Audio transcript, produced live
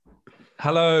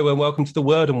Hello and welcome to the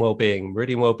Word On Wellbeing,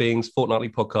 Meridian Wellbeing's fortnightly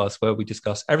podcast where we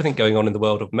discuss everything going on in the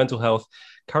world of mental health,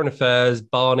 current affairs,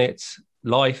 Barnet,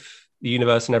 life, the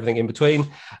universe and everything in between.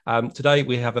 Today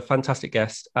we have a fantastic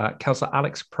guest, Councillor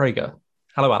Alex Prager.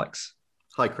 Hello, Alex.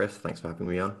 Hi, Chris. Thanks for having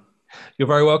me on. You're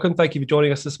very welcome. Thank you for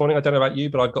joining us this morning. I don't know about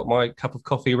you, but I've got my cup of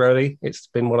coffee ready. It's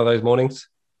been one of those mornings.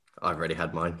 I've already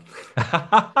had mine.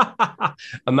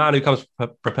 A man who comes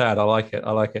prepared. I like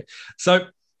it. So,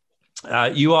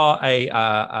 you are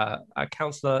a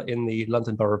councillor in the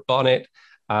London Borough of Barnet.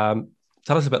 Tell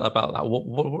us a bit about that.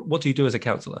 What do you do as a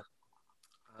councillor?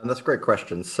 That's a great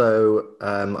question. So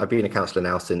I've been a councillor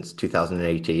now since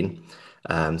 2018,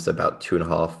 so about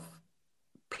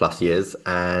 2.5+ years.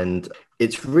 And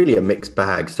it's really a mixed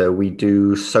bag. So we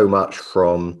do so much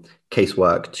from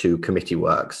casework to committee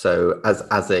work. So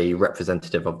as a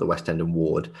representative of the West Hendon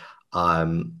ward,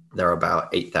 there are about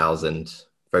 8,000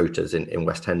 voters in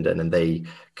West Hendon, and they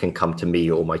can come to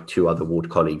me or my two other ward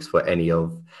colleagues for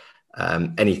anything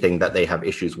that they have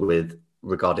issues with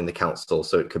regarding the council.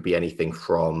 So it could be anything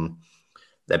from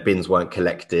their bins weren't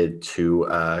collected to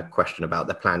a question about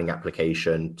their planning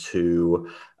application to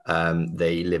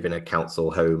they live in a council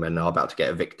home and are about to get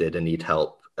evicted and need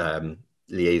help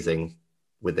liaising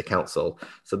with the council.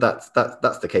 So that's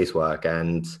the casework,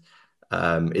 and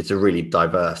it's a really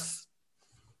diverse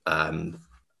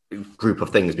group of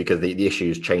things because the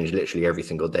issues change literally every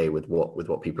single day with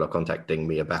what people are contacting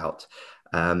me about.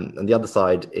 And the other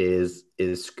side is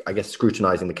I guess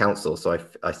scrutinizing the council. So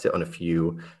I sit on a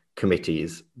few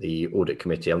committees, the audit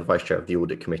committee. I'm the vice chair of the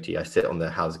audit committee. I sit on the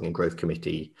housing and growth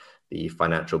committee, the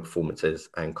financial performances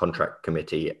and contract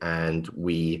committee, and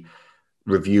we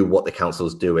review what the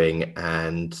council's doing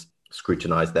and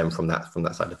scrutinize them from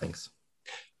that side of things.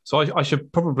 So I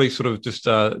should probably sort of just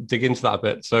dig into that a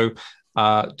bit. So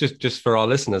just for our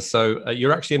listeners, so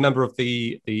you're actually a member of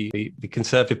the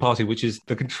Conservative Party, which is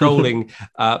the controlling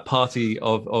party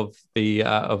of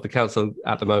the council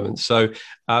at the moment. So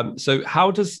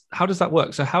how does that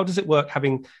work? So how does it work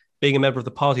being a member of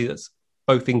the party that's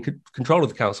both in control of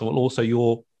the council and also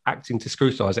you're acting to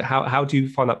scrutinise it? How do you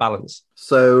find that balance?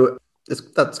 So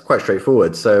that's quite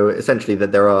straightforward. So essentially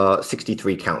that there are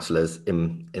 63 councillors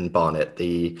in Barnet.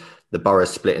 The borough is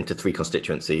split into 3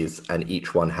 constituencies, and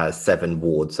each one has 7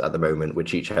 wards at the moment,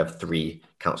 which each have 3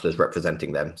 councillors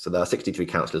representing them. So there are 63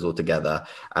 councillors altogether.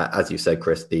 As you said,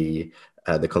 Chris, the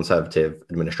Conservative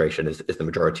administration is the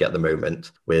majority at the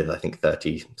moment, with I think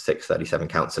 36, 37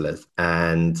 councillors.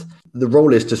 And the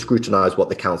role is to scrutinise what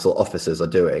the council officers are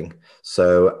doing.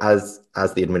 So as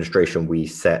the administration, we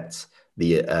set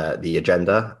the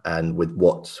agenda and with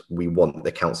what we want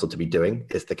the council to be doing.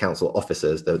 It's the council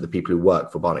officers, the people who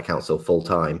work for Barnet Council full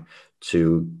time,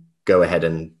 to go ahead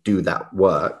and do that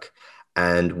work.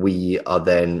 And we are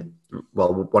then,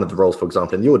 well, one of the roles, for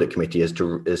example, in the audit committee is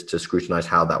to scrutinise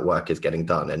how that work is getting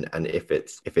done and if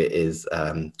it is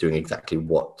doing exactly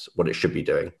what it should be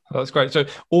doing. Oh, that's great. So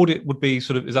audit would be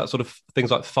is that sort of things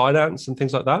like finance and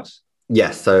things like that?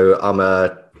 Yes. So I'm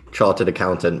a chartered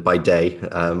accountant by day.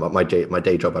 My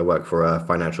day job, I work for a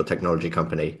financial technology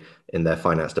company in their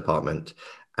finance department,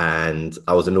 and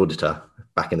I was an auditor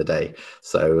back in the day.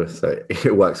 So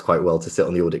it works quite well to sit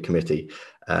on the audit committee.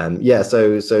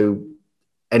 So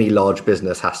any large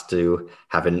business has to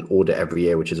have an audit every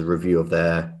year, which is a review of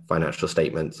their financial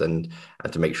statements and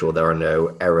to make sure there are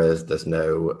no errors, there's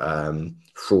no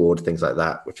fraud, things like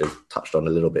that, which is touched on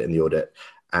a little bit in the audit.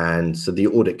 And so the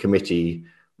audit committee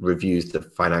reviews the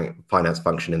finance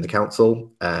function in the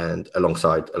council and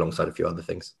alongside a few other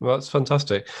things. Well, that's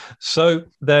fantastic. So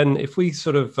then if we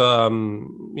sort of,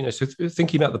 so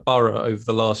thinking about the borough over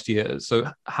the last year, so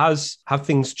have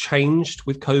things changed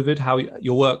with COVID, how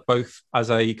your work both as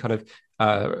a kind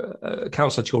of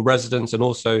councillor to your residents and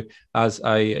also as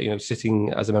a,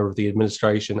 sitting as a member of the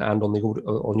administration and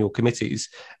on your committees,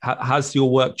 has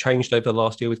your work changed over the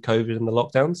last year with COVID and the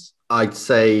lockdowns? I'd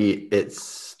say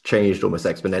it's changed almost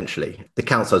exponentially. The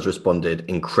council has responded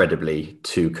incredibly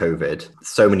to COVID.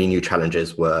 So many new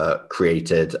challenges were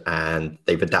created and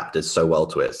they've adapted so well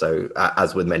to it. So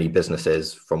as with many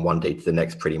businesses, from one day to the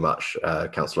next, pretty much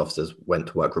council officers went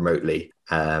to work remotely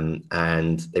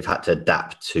and they've had to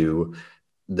adapt to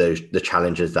the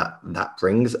challenges that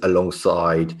brings,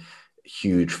 alongside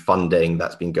huge funding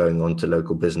that's been going on to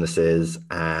local businesses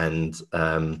and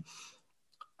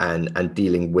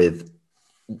dealing with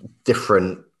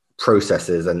different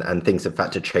processes and things have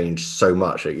had to change so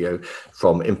much,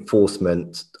 from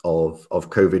enforcement of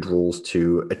COVID rules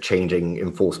to a changing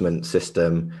enforcement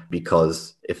system,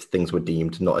 because if things were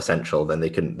deemed not essential, then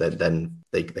they couldn't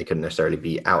necessarily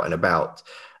be out and about.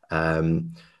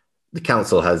 the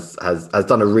council has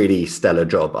done a really stellar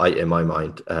job, in my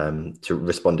mind, to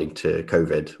responding to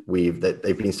COVID.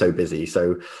 They've been so busy.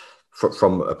 So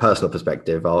from a personal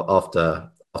perspective,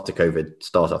 after COVID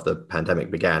start, after the pandemic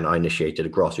began, I initiated a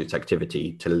grassroots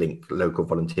activity to link local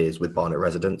volunteers with Barnet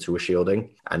residents who were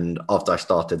shielding. And after I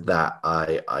started that,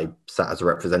 I sat as a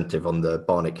representative on the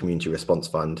Barnet Community Response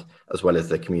Fund, as well as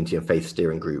the Community and Faith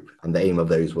Steering Group. And the aim of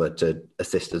those were to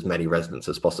assist as many residents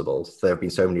as possible. So there have been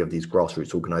so many of these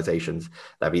grassroots organisations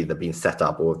that have either been set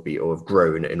up or have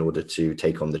grown in order to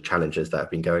take on the challenges that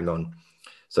have been going on.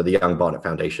 So the Young Barnet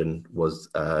Foundation was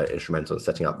instrumental in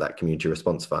setting up that Community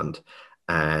Response Fund.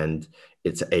 And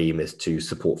its aim is to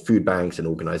support food banks and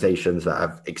organisations that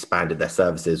have expanded their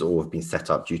services or have been set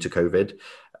up due to COVID.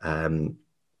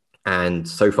 And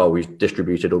so far, we've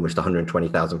distributed almost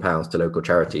 £120,000 to local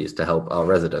charities to help our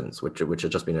residents, which has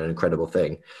just been an incredible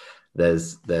thing. I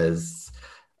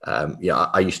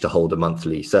used to hold a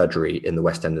monthly surgery in the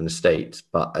West Hendon estate,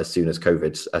 but as soon as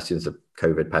the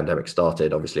COVID pandemic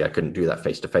started, obviously I couldn't do that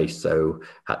face to face, so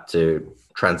had to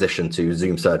transition to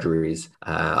Zoom surgeries.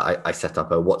 I set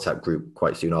up a WhatsApp group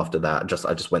quite soon after that.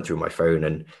 I just went through my phone,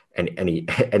 and any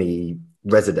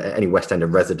West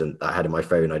Hendon resident that I had in my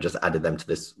phone, I just added them to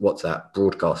this WhatsApp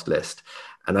broadcast list,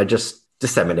 and I just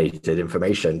disseminated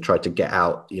information, tried to get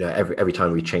out, every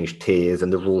time we changed tiers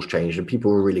and the rules changed, and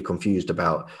people were really confused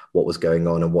about what was going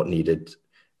on and what needed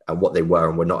and what they were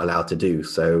and were not allowed to do.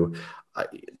 So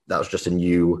that was just a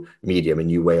new medium, a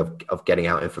new way of getting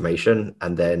out information.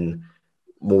 And then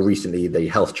more recently, the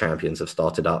health champions have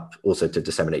started up also to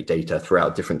disseminate data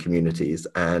throughout different communities.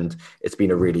 And it's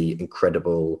been a really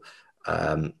incredible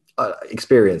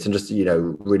experience, and just,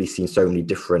 really seen so many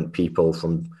different people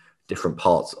from different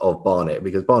parts of Barnet,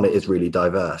 because Barnet is really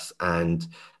diverse, and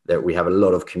that we have a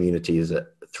lot of communities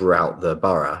throughout the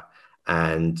borough,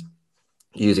 and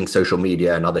using social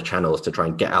media and other channels to try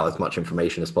and get out as much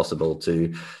information as possible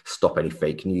to stop any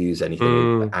fake news,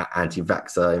 anything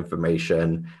anti-vaxxer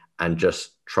information, and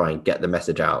just try and get the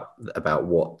message out about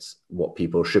what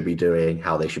people should be doing,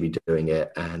 how they should be doing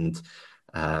it, and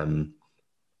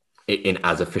in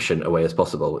as efficient a way as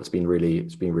possible. It's been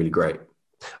really great.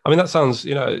 I mean, that sounds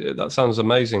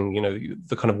amazing.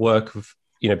 The kind of work of,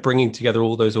 bringing together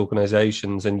all those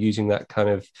organizations and using that kind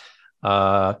of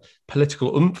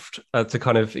political oomph to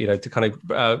kind of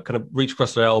reach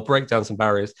across the aisle, break down some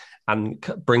barriers, and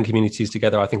bring communities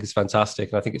together. I think is fantastic,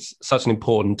 and I think it's such an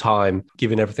important time,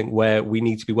 given everything where we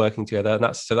need to be working together. And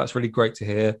that's really great to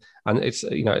hear. And it's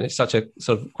it's such a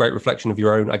sort of great reflection of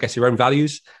your own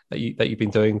values that you've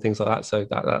been doing, things like that. So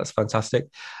that's fantastic.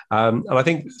 And I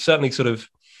think certainly sort of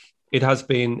it has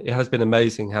been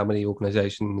amazing how many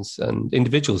organisations and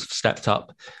individuals have stepped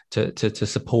up to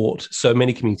support so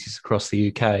many communities across the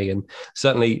UK. And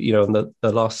certainly, on the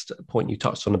last point you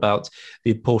touched on about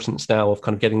the importance now of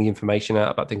kind of getting the information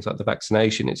out about things like the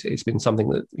vaccination, it's been something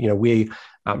that, we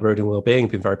at Word On Wellbeing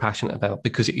have been very passionate about,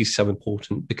 because it is so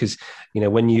important. Because,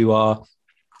 when you are,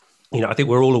 I think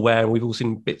we're all aware, and we've all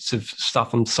seen bits of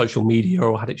stuff on social media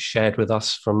or had it shared with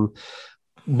us from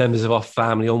members of our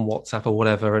family on WhatsApp or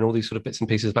whatever, and all these sort of bits and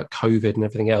pieces about COVID and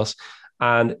everything else.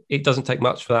 And it doesn't take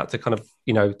much for that to kind of,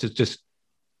 to just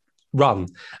run.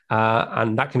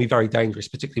 And that can be very dangerous,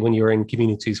 particularly when you're in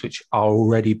communities which are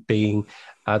already being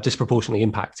disproportionately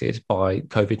impacted by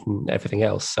COVID and everything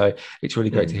else. So it's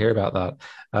really great to hear about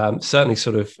that. Certainly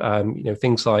sort of,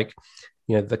 things like,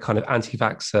 the kind of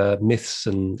anti-vaxxer myths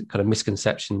and kind of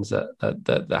misconceptions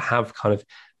that have kind of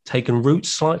taken root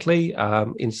slightly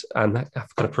and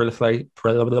have kind of proliferated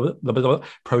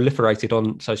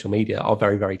on social media are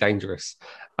very, very dangerous.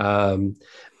 And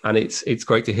it's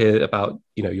great to hear about,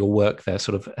 your work there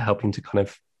sort of helping to kind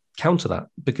of counter that,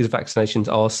 because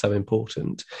vaccinations are so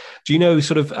important. Do you know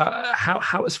sort of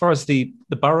how as far as the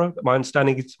borough, my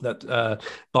understanding is that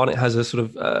Barnet has a sort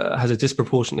of has a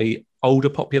disproportionately older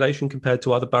population compared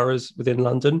to other boroughs within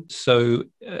London. So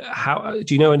how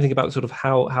do you know anything about sort of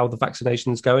how the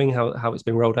vaccination is going, how it's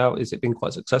been rolled out? Has it been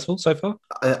quite successful so far?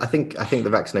 I think the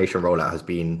vaccination rollout has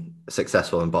been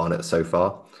successful in Barnet so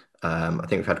far. I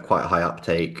think we've had quite a high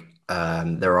uptake.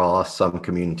 There are some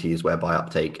communities whereby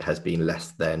uptake has been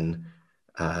less than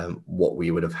what we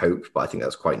would have hoped, but I think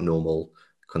that's quite normal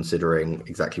considering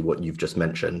exactly what you've just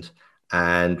mentioned.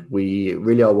 And we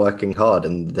really are working hard,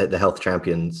 and the health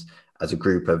champions as a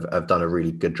group have done a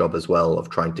really good job as well of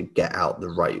trying to get out the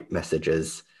right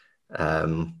messages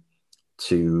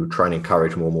to try and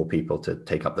encourage more and more people to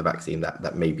take up the vaccine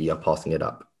that maybe are passing it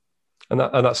up. And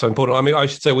that's so important. I mean, I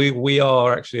should say we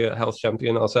are actually a health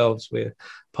champion ourselves. We're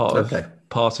part of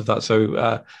that.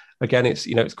 So again, it's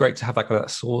it's great to have that kind of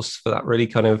source for that really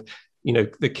kind of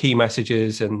the key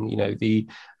messages, and the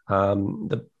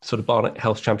sort of Barnet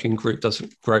Health Champion group does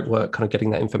great work kind of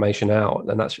getting that information out,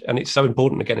 and it's so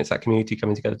important. Again, it's that community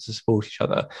coming together to support each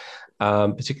other,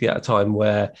 particularly at a time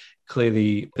where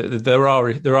clearly there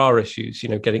are issues,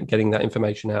 getting that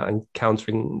information out and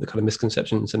countering the kind of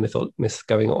misconceptions and myths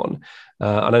going on.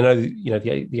 And I know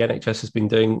the NHS has been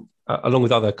doing, along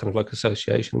with other kind of local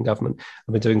association and government,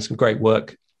 have been doing some great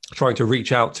work trying to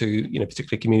reach out to,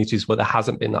 particular communities where there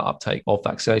hasn't been that uptake of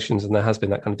vaccinations, and there has been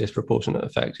that kind of disproportionate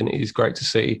effect. And it is great to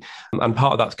see. And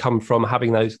part of that's come from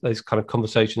having those kind of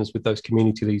conversations with those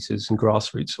community leaders and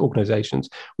grassroots organisations,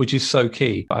 which is so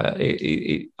key.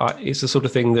 It's the sort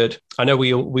of thing that I know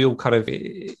we all kind of,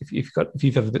 if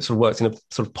you've ever sort of worked in a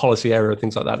sort of policy area and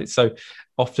things like that, it's so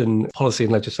often policy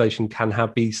and legislation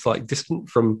can be slightly distant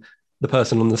from the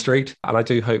person on the street. And I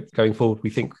do hope going forward,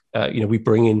 we think,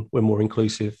 we're more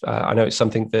inclusive. I know it's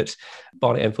something that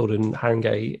Barnet, Enfield and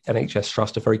Haringey NHS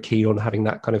Trust are very keen on, having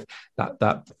that kind of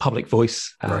that public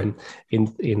voice in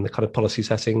the kind of policy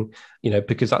setting,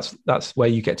 because that's where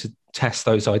you get to test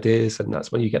those ideas, and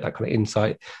that's when you get that kind of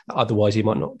insight that otherwise you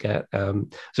might not get. So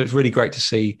it's really great to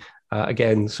see,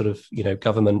 again, sort of,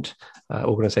 government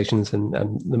organisations and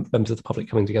the members of the public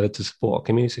coming together to support our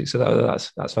community. So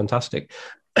that's fantastic.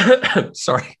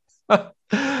 Sorry. One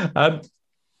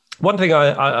thing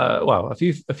a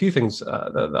few things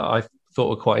that I thought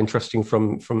were quite interesting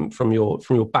from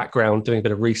your background, doing a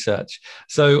bit of research.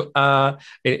 So, and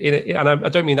I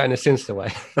don't mean that in a sinister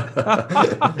way, but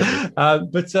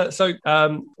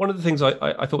one of the things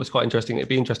I thought was quite interesting, it'd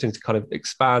be interesting to kind of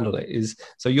expand on it, is,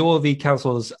 so you're the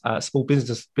council's small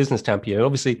business champion. And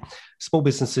obviously, small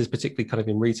businesses, particularly kind of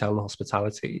in retail and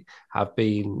hospitality, have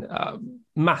been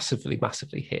massively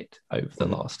hit over the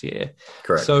last year.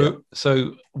 Correct.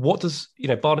 So what does,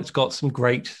 Barnet's got some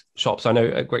great shops. I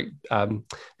know great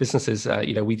businesses.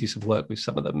 We do some work with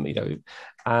some of them.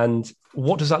 And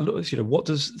what does that look? What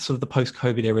does sort of the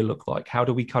post-COVID era look like? How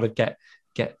do we kind of get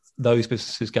those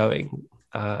businesses going?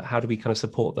 How do we kind of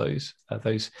support those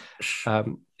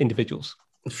individuals?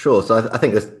 Sure. So I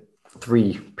think there's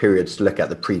three periods to look at: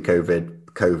 the pre-COVID,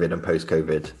 COVID, and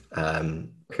post-COVID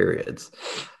periods.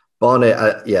 Barnet,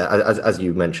 as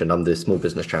you mentioned, I'm the small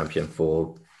business champion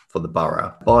for the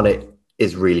borough. Barnet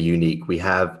is really unique. We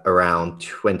have around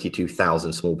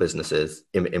 22,000 small businesses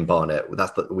in Barnet.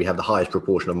 We have the highest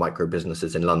proportion of micro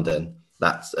businesses in London.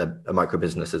 That's a micro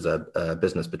business is a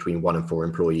business between 1 and 4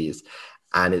 employees.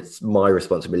 And it's my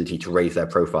responsibility to raise their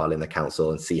profile in the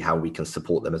council and see how we can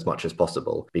support them as much as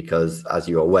possible. Because as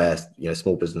you're aware,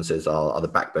 small businesses are the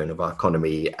backbone of our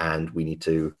economy, and we need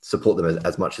to support them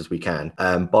as much as we can.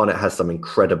 Barnet has some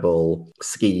incredible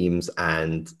schemes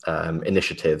and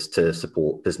initiatives to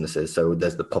support businesses. So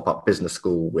there's the pop-up business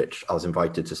school, which I was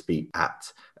invited to speak at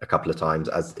a couple of times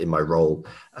as in my role.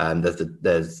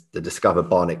 There's the Discover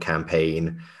Barnet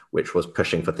campaign, which was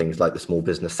pushing for things like the Small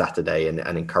Business Saturday and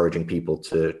encouraging people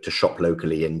to shop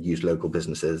locally and use local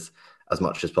businesses as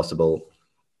much as possible.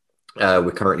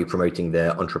 We're currently promoting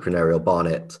the Entrepreneurial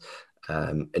Barnet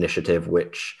initiative,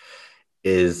 which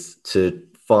is to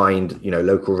find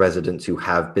local residents who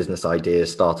have business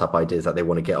ideas, startup ideas that they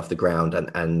want to get off the ground,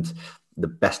 and the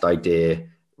best idea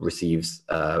receives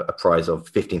a prize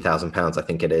of £15,000, I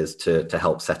think it is, to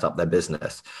help set up their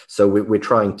business. So we're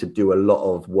trying to do a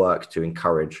lot of work to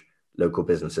encourage local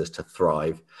businesses to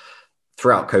thrive.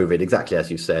 Throughout COVID, exactly as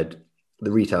you said,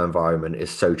 the retail environment is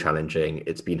so challenging.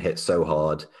 It's been hit so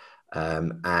hard.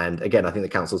 And again, I think the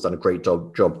council's done a great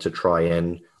job to try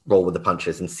and roll with the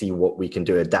punches and see what we can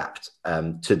do, adapt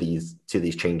to these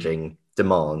changing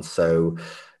demands. So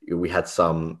we had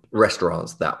some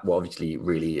restaurants that were obviously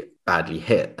really badly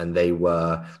hit, and they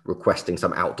were requesting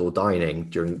some outdoor dining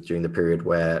during the period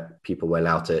where people were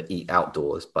allowed to eat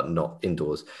outdoors but not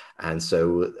indoors. And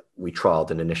so we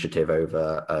trialed an initiative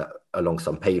over along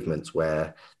some pavements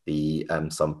where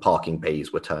some parking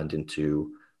bays were turned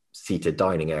into seated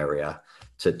dining area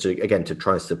to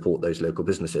try and support those local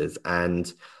businesses.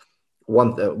 And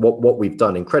what we've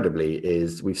done incredibly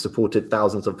is we've supported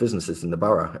thousands of businesses in the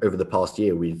borough over the past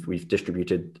year. We've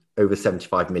distributed over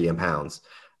 £75 million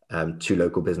to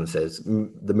local businesses.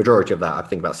 The majority of that, I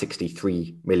think about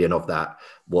 63 million of that,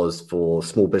 was for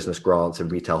small business grants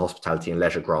and retail, hospitality and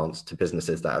leisure grants to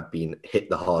businesses that have been hit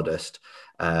the hardest.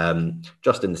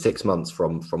 Just in the 6 months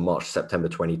from March to September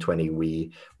 2020,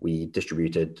 we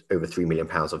distributed over £3 million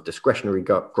of discretionary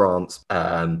grants,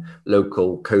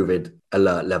 local COVID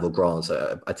alert level grants.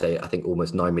 I think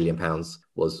almost £9 million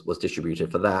was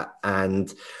distributed for that.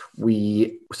 And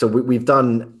we've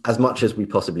done as much as we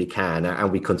possibly can,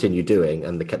 and we continue doing,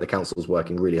 and the council's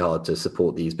working really hard to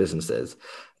support these businesses.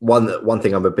 One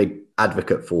thing I'm a big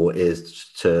advocate for is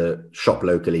to shop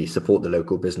locally, support the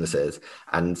local businesses,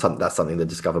 and that's something the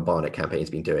Discover Barnet campaign has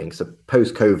been doing. So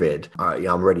post-COVID, I'm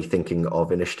already thinking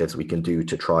of initiatives we can do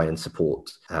to try and support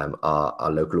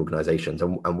our local organisations.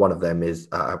 And one of them is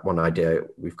one idea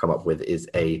we've come up with is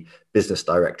a business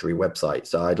directory website.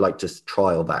 So I'd like to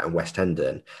trial that in West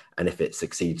Hendon, and if it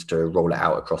succeeds, to roll it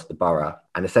out across the borough.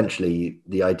 And essentially,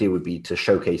 the idea would be to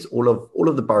showcase all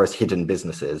of the borough's hidden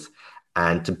businesses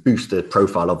and to boost the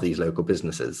profile of these local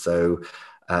businesses. So,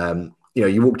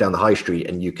 you walk down the high street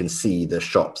and you can see the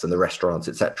shops and the restaurants,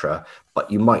 etc. But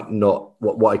you might not.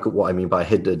 What I mean by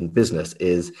hidden business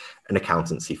is an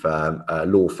accountancy firm, a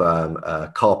law firm, a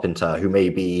carpenter who may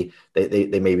be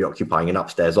they may be occupying an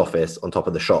upstairs office on top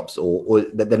of the shops, or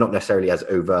they're not necessarily as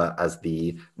overt as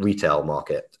the retail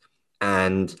market.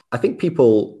 And I think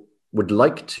people would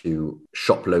like to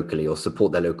shop locally or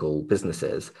support their local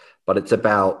businesses, but it's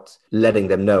about letting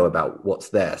them know about what's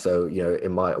there. So,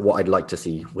 what I'd like to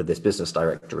see with this business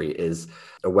directory is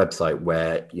a website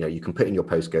where, you can put in your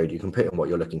postcode, you can put in what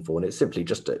you're looking for. And it's simply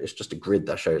just a grid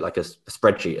that shows, like a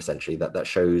spreadsheet, essentially, that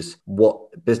shows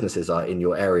what businesses are in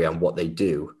your area and what they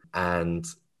do. And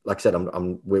like I said,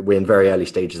 we're in very early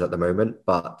stages at the moment,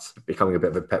 but becoming a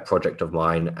bit of a pet project of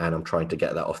mine, and I'm trying to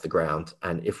get that off the ground.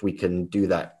 And if we can do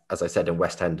that, as I said, in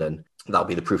West Hendon, that'll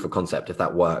be the proof of concept. If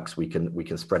that works, we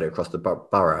can spread it across the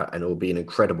borough, and it will be an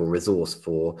incredible resource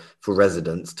for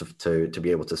residents to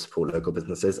be able to support local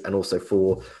businesses, and also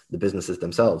for the businesses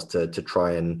themselves to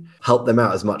try and help them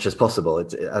out as much as possible.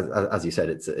 As you said,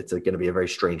 it's going to be a very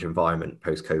strange environment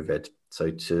post-COVID. So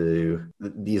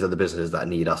these are the businesses that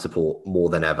need our support more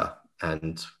than ever,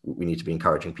 and we need to be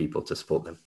encouraging people to support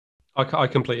them. I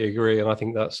completely agree, and I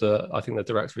think I think the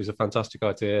directory is a fantastic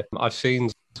idea. I've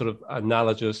seen sort of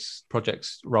analogous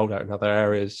projects rolled out in other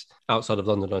areas outside of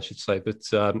London, I should say, but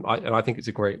I think it's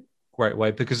a great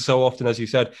way, because so often, as you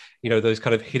said, those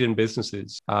kind of hidden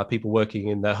businesses, people working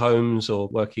in their homes or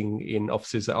working in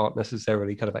offices that aren't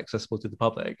necessarily kind of accessible to the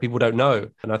public, people don't know.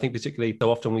 And I think particularly so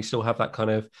often we still have that kind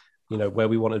of, where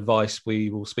we want advice, we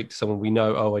will speak to someone we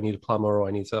know, oh, I need a plumber, or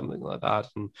I need something like that,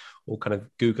 and or kind of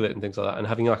Google it and things like that. And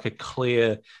having like a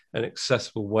clear and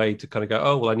accessible way to kind of go,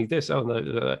 oh, well, I need this. Oh,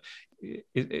 no.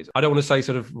 I don't want to say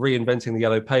sort of reinventing the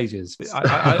yellow pages.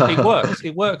 It works.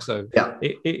 It works, though. Yeah.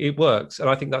 It works. And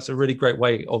I think that's a really great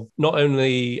way of not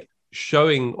only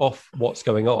showing off what's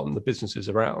going on, the businesses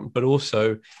around, but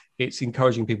also it's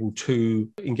encouraging people to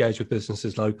engage with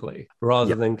businesses locally,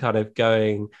 rather than kind of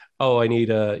going, oh, I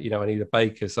need a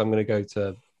baker, so I'm going to go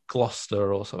to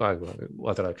Gloucester or something.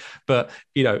 I don't know. But,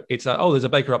 it's there's a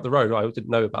baker up the road. I didn't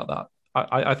know about that.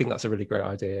 I think that's a really great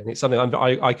idea, and it's something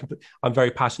I'm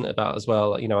very passionate about as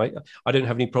well. I don't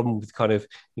have any problem with kind of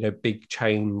big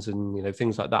chains and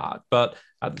things like that, but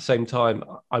at the same time,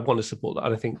 I want to support that,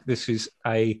 and I think this is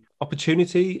a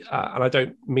opportunity, and I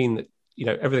don't mean that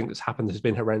everything that's happened has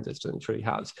been horrendous, and it truly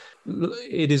has.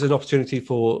 It is an opportunity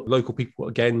for local people,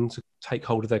 again, to take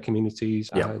hold of their communities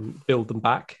and build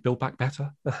back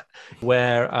better.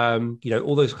 Where,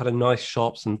 all those kind of nice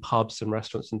shops and pubs and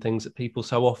restaurants and things that people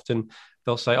so often,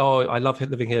 they'll say, oh, I love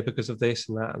living here because of this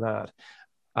and that and that.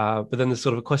 But then there's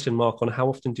sort of a question mark on how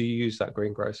often do you use that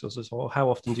greengrocers, or how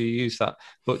often do you use that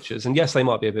butchers? And yes, they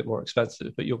might be a bit more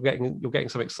expensive, but you're getting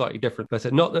something slightly different.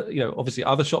 But not that obviously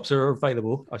other shops are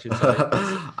available, I should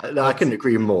say. No, I couldn't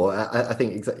agree more. I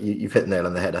think you've hit the nail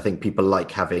on the head. I think people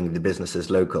like having the businesses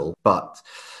local, but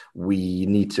we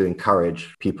need to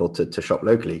encourage people to shop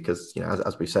locally, because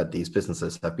as we said, these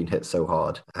businesses have been hit so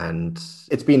hard, and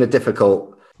it's been a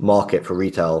difficult market for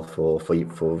retail for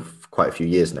quite a few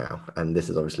years now, and this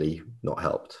has obviously not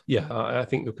helped. Yeah, I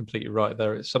think you're completely right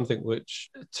there. It's something which,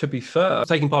 to be fair,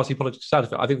 taking party politics out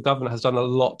of it, I think the government has done a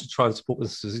lot to try and support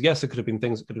businesses. Yes, there could have been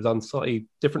things that could have done slightly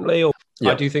differently, or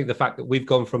I do think the fact that we've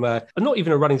gone from not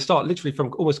even a running start, literally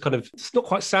from almost kind of, it's not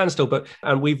quite standstill,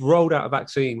 and we've rolled out a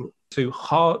vaccine to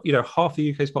half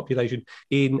the UK's population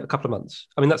in a couple of months.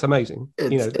 I mean, that's amazing.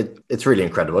 It's really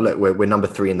incredible. Look, we're number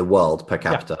 3 in the world per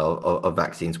capita of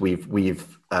vaccines. We've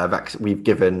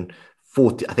given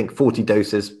 40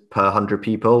 doses per 100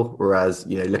 people, whereas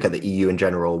look at the EU in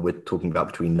general, we're talking about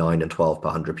between 9 and 12 per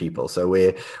 100 people. So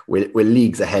we're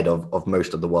leagues ahead of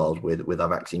most of the world with our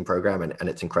vaccine program, and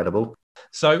it's incredible.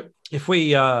 So if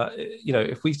we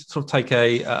if we sort of take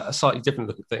a slightly different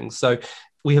look at things, so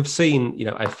we have seen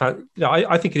I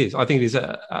think it is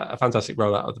a fantastic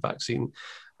rollout of the vaccine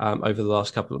over the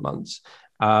last couple of months.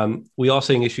 We are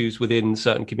seeing issues within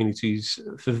certain communities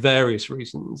for various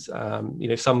reasons.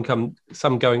 Some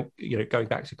going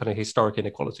back to kind of historic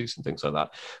inequalities and things like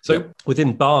that. So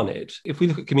within Barnet, if we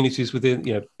look at communities within,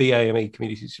 BAME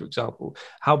communities, for example,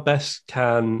 how best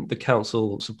can the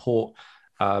council support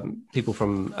people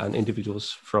from and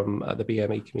individuals from the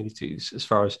BME communities as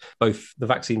far as both the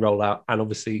vaccine rollout and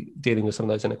obviously dealing with some of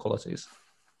those inequalities?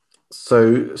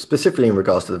 So specifically in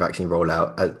regards to the vaccine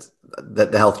rollout,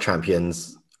 the health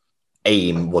champions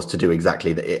aim was to do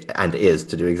exactly that, and is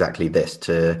to do exactly this,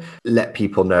 to let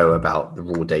people know about the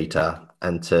raw data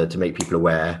and to make people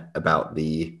aware about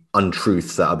the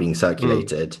untruths that are being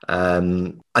circulated.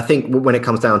 I think when it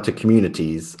comes down to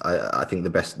communities, I think the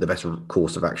best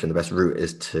course of action, the best route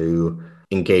is to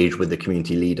engage with the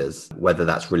community leaders, whether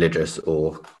that's religious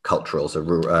or cultural, so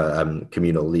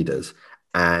communal leaders.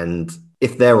 And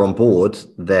if they're on board,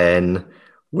 then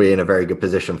we're in a very good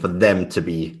position for them to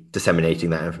be disseminating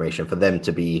that information, for them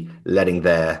to be letting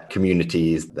their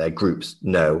communities, their groups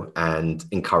know and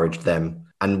encourage them.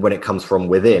 And when it comes from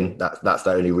within, that's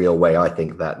the only real way I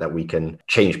think that we can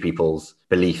change people's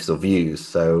beliefs or views.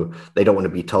 So they don't want to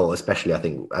be told, especially I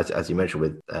think, as you mentioned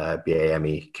with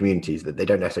BAME communities, that they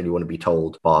don't necessarily want to be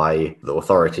told by the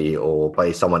authority or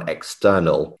by someone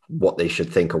external what they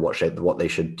should think or what they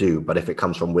should do. But if it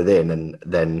comes from within, and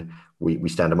then we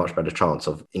stand a much better chance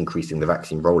of increasing the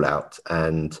vaccine rollout.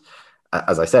 And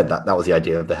as I said, that was the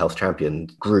idea of the Health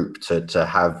Champion group, to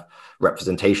have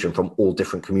representation from all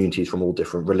different communities, from all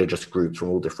different religious groups, from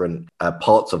all different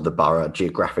parts of the borough,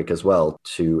 geographic as well,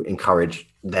 to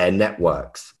encourage their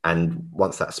networks. And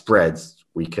once that spreads,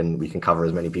 we can cover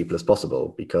as many people as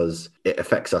possible, because it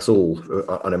affects us all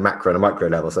on a macro and a micro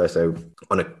level. So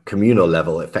on a communal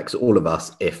level, it affects all of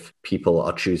us if people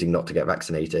are choosing not to get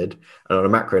vaccinated. And on a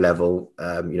macro level,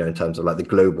 in terms of like the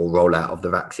global rollout of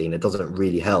the vaccine, it doesn't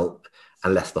really help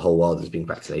unless the whole world is being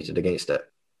vaccinated against it.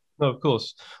 No, of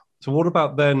course. So what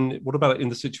about in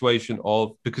the situation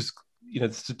of, because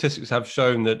the statistics have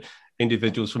shown that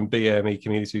individuals from BAME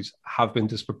communities have been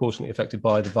disproportionately affected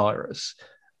by the virus.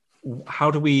 How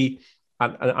do we,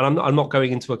 and I'm not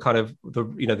going into a kind of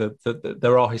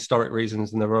there are historic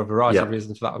reasons and there are a variety of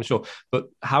reasons for that, I'm sure,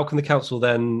 but how can the council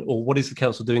then, or what is the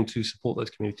council doing to support those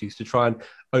communities to try and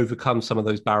overcome some of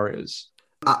those barriers?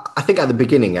 I think at the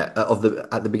beginning of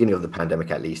the pandemic,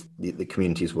 at least, the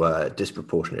communities were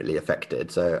disproportionately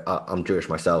affected. So I'm Jewish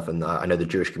myself, and I know the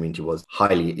Jewish community was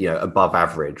highly, above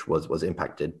average, was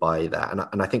impacted by that.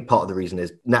 And I think part of the reason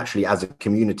is, naturally, as a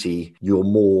community, you're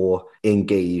more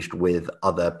engaged with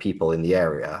other people in the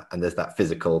area, and there's that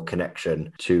physical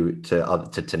connection to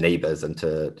neighbours, and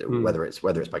to whether it's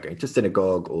by going to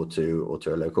synagogue or to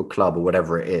a local club or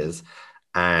whatever it is.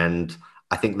 And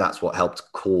I think that's what helped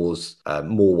cause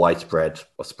more widespread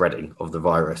or spreading of the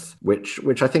virus,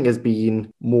 which I think has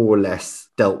been more or less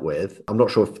dealt with. I'm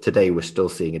not sure if today we're still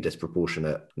seeing a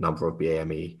disproportionate number of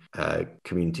BAME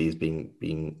communities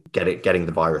getting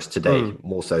the virus today,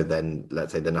 more so than,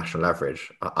 let's say, the national average.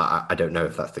 I don't know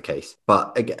if that's the case.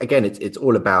 But again, it's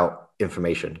all about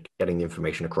information, getting the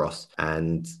information across.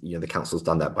 And, the council's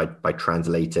done that by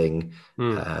translating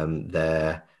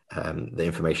the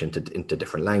information into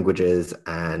different languages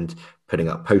and putting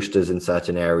up posters in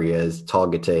certain areas,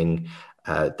 targeting.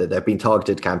 There have been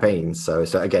targeted campaigns. So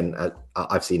again,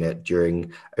 I've seen it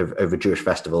over Jewish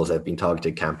festivals. There have been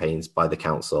targeted campaigns by the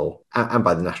council and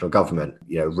by the national government,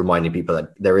 reminding people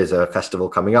that there is a festival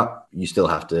coming up. You still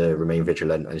have to remain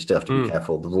vigilant, and you still have to be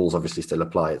careful. The rules obviously still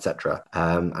apply, etc.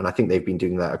 And I think they've been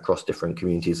doing that across different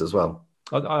communities as well.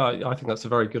 I think that's a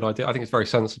very good idea. I think it's very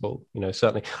sensible,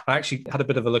 certainly. I actually had a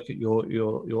bit of a look at your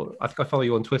I think I follow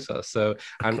you on Twitter. So,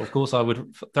 and of course, I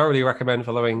would thoroughly recommend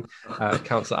following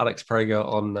Councillor Alex Prager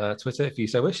on Twitter, if you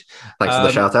so wish. Thanks for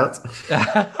the shout out.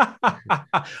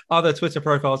 Other Twitter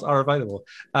profiles are available.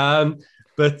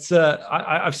 But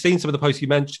I've seen some of the posts you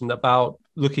mentioned about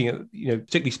looking at,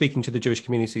 particularly speaking to the Jewish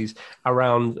communities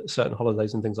around certain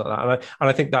holidays and things like that. And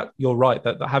I think that you're right,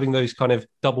 that having those kind of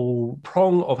double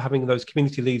prong of having those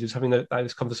community leaders, having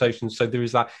those conversations. So there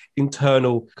is that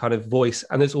internal kind of voice,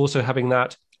 and there's also having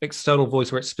that external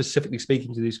voice where it's specifically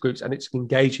speaking to these groups and it's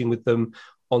engaging with them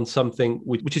on something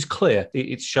which is clear.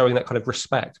 It's showing that kind of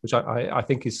respect, which I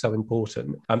think is so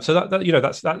important. So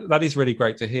that is really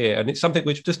great to hear, and it's something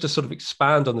which, just to sort of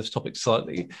expand on this topic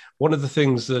slightly, one of the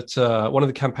things that one of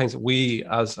the campaigns that we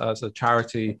as a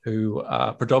charity who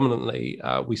predominantly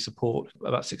we support,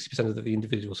 about 60% of the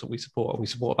individuals that we support, and we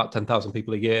support about 10,000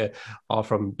 people a year, are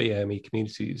from BAME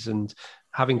communities, and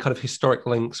having kind of historic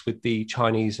links with the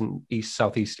Chinese and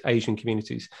Southeast Asian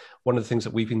communities. One of the things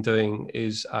that we've been doing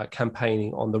is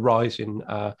campaigning on the rise in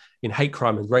hate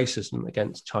crime and racism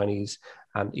against Chinese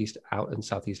and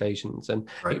Southeast Asians. And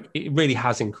right. it really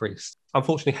has increased.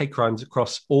 Unfortunately, hate crimes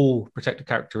across all protected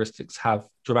characteristics have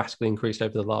dramatically increased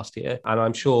over the last year. And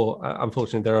I'm sure,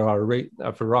 unfortunately, there are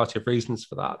a variety of reasons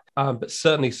for that. But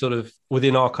certainly sort of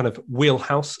within our kind of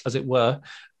wheelhouse, as it were,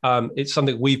 it's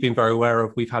something we've been very aware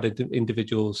of. We've had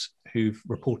individuals who've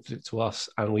reported it to us,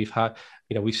 and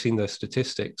we've seen those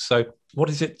statistics. So what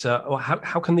is it,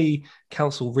 how can the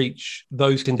council reach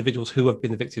those individuals who have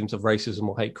been the victims of racism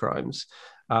or hate crimes?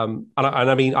 And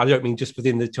I mean, I don't mean just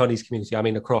within the Chinese community, I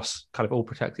mean across kind of all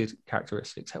protected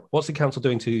characteristics. What's the council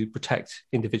doing to protect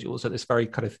individuals at this very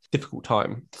kind of difficult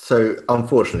time? So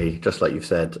unfortunately, just like you've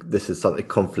said, this is something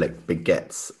conflict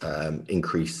begets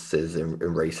increases in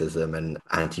racism and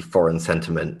anti-foreign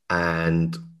sentiment.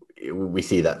 And we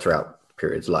see that throughout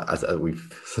periods, like as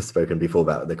we've spoken before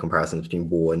about the comparisons between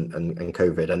war and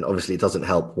COVID. And obviously it doesn't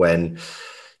help when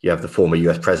you have the former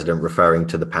US president referring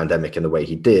to the pandemic in the way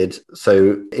he did.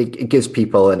 So it gives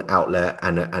people an outlet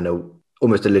and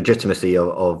almost a legitimacy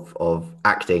of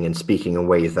acting and speaking in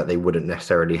ways that they wouldn't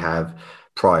necessarily have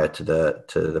prior to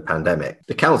the pandemic.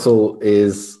 The council's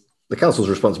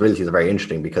responsibilities are very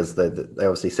interesting because they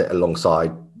obviously sit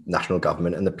alongside national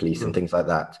government and the police and things like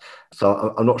that.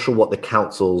 So I'm not sure what the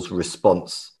council's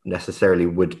response necessarily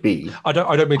would be. I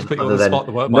don't mean to put you on the spot.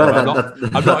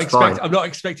 I'm not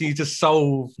expecting you to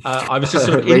solve. I was just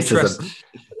sort of interested.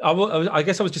 I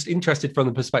guess I was just interested from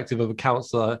the perspective of a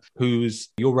councillor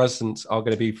your residents are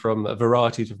going to be from a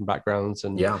variety of different backgrounds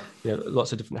and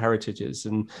lots of different heritages.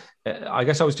 And I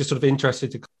guess I was just sort of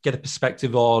interested to get a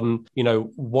perspective on,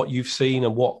 what you've seen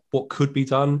and what could be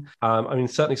done. I mean,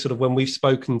 certainly sort of when we've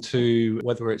spoken to,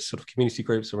 whether it's sort of community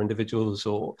groups or individuals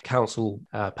or council,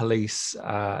 police,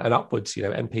 and upwards,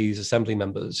 MPs, assembly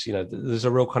members, there's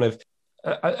a real kind of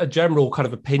a general kind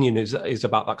of opinion is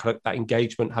about that kind of that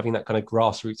engagement, having that kind of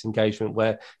grassroots engagement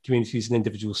where communities and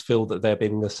individuals feel that they're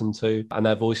being listened to and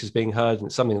their voice is being heard. And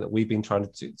it's something that we've been trying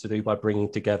to do by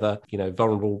bringing together,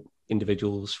 vulnerable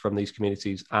individuals from these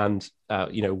communities and,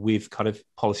 with kind of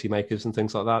policymakers and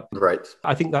things like that. Right.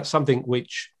 I think that's something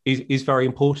which is very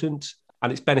important.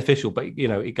 And it's beneficial, but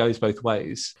it goes both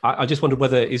ways. I just wondered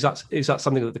whether is that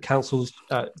something that the council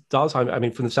does. I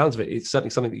mean, from the sounds of it, it's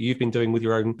certainly something that you've been doing with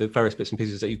the various bits and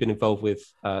pieces that you've been involved with,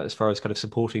 as far as kind of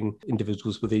supporting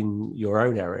individuals within your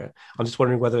own area. I'm just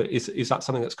wondering whether is that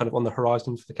something that's kind of on the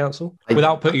horizon for the council,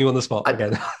 without putting you on the spot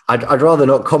again. I'd rather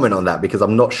not comment on that because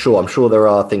I'm not sure. I'm sure there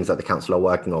are things that the council are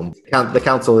working on. The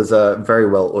council is a very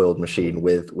well-oiled machine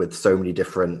with so many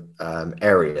different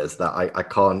areas that I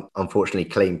can't unfortunately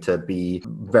claim to be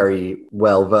very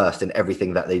well versed in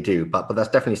everything that they do, but that's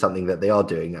definitely something that they are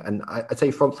doing. And I'd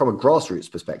say from a grassroots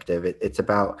perspective, it's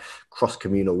about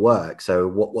cross-communal work. So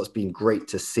what's been great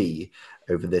to see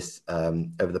over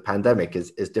the pandemic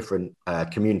is different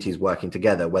communities working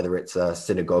together, whether it's a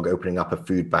synagogue opening up a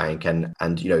food bank and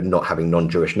not having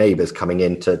non-Jewish neighbors coming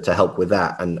in to help with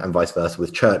that, and vice versa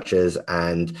with churches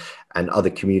and other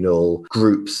communal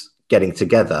groups getting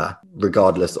together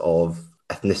regardless of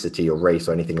ethnicity or race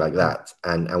or anything like that,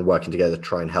 and working together to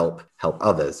try and help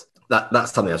others.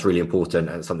 That's something that's really important,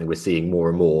 and it's something we're seeing more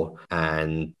and more.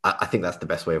 And I think that's the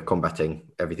best way of combating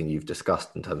everything you've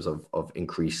discussed in terms of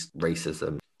increased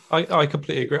racism. I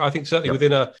completely agree. I think certainly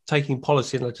within taking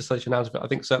policy and legislation out of it, I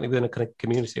think certainly within a kind of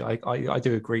community, I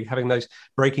do agree,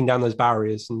 breaking down those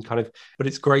barriers and kind of, but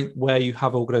it's great where you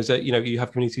have you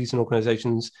have communities and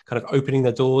organizations kind of opening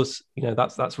their doors.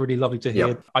 That's really lovely to hear.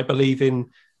 Yep. I believe in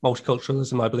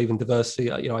multiculturalism. I believe in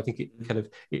diversity. I think it kind of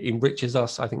it enriches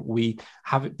us. I think we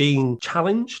have it being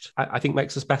challenged. I think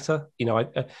makes us better.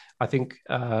 I think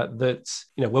that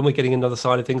when we're getting another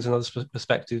side of things, another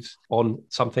perspectives on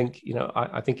something,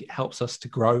 I think it helps us to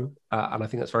grow, and I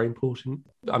think that's very important.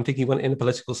 I'm thinking when in the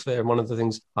political sphere, and one of the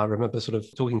things I remember sort of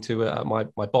talking to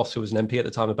my boss, who was an MP at the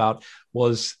time, about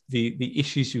was the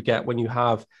issues you get when you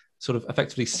have sort of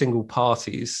effectively single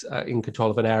parties in control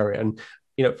of an area. And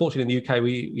fortunately in the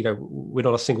UK, we're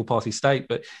not a single party state,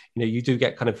 but you do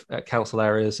get kind of council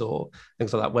areas or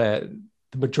things like that where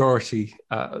the majority,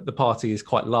 the party is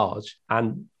quite large,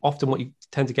 and often what you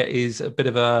tend to get is a bit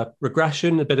of a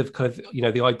regression, a bit of kind of,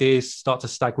 the ideas start to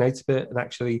stagnate a bit, and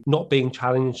actually not being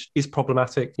challenged is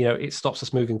problematic. It stops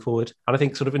us moving forward. And I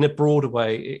think sort of in a broader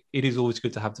way, it is always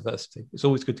good to have diversity. It's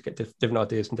always good to get different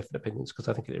ideas and different opinions, because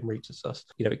I think it enriches us.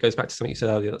 It goes back to something you said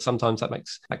earlier, that sometimes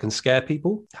that can scare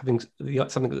people, having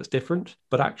something that's different,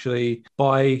 but actually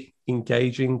by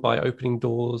engaging, by opening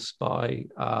doors, by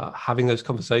having those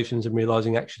conversations and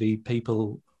realizing actually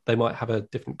people, they might have a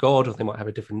different God, or they might have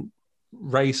a different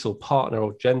race or partner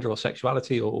or gender or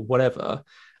sexuality or whatever,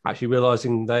 actually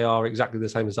realizing they are exactly the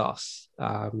same as us.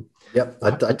 Yep,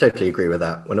 I totally agree with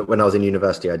that. When I was in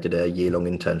university, I did a year-long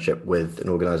internship with an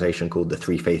organization called the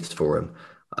Three Faiths Forum.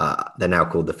 They're now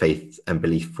called the Faith and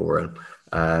Belief Forum.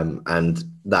 And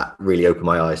that really opened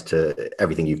my eyes to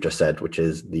everything you've just said, which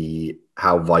is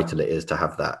how vital it is to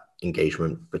have that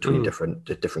engagement between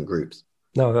different groups.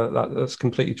 No, that's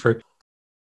completely true.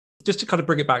 Just to kind of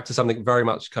bring it back to something very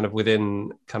much kind of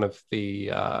within kind of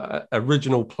the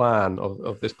original plan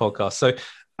of this podcast. So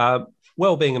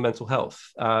well-being and mental health.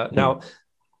 Now,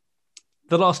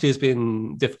 the last year has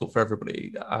been difficult for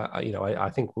everybody.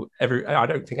 I think I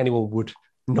don't think anyone would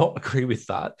not agree with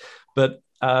that. But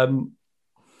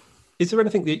is there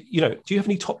anything that, do you have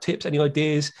any top tips, any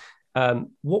ideas?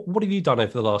 What have you done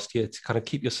over the last year to kind of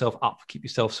keep yourself up, keep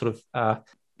yourself sort of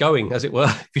going, as it were,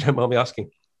 if you don't mind me asking?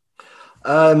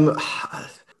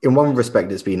 In one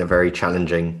respect, it's been a very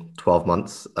challenging 12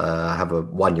 months. I have a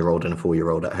 1-year-old and a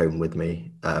 4-year-old at home with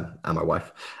me, and my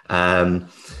wife.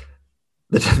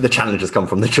 The challenges come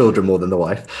from the children more than the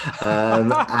wife.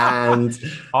 And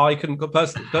I couldn't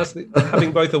personally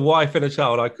having both a wife and a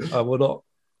child, I will not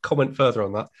comment further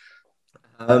on that.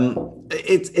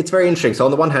 It's very interesting. So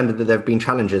on the one hand, there have been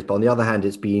challenges, but on the other hand,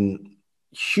 it's been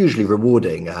hugely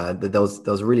rewarding. There was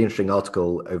a really interesting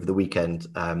article over the weekend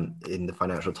in the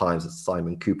Financial Times that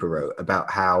Simon Cooper wrote about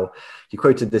how he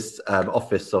quoted this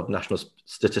Office of National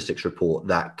Statistics report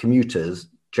that commuters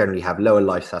generally have lower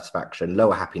life satisfaction,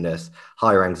 lower happiness,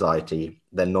 higher anxiety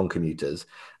than non-commuters.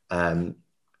 And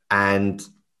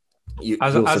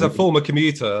as a former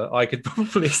commuter, I could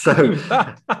probably say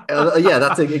that. Yeah,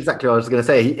 that's exactly what I was going to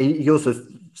say. He also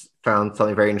found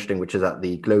something very interesting, which is that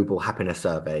the Global Happiness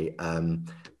Survey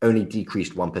only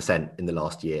decreased 1% in the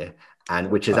last year,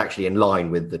 and which is actually in line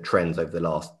with the trends over the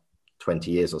last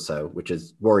 20 years or so, which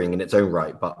is worrying in its own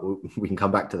right, but we can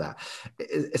come back to that.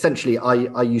 Essentially,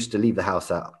 I used to leave the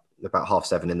house at about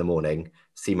 7:30 in the morning,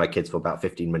 see my kids for about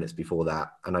 15 minutes before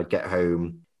that, and I'd get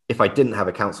home. If I didn't have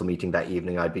a council meeting that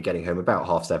evening, I'd be getting home about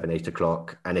 7:30, 8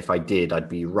 o'clock. And if I did, I'd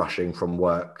be rushing from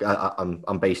work.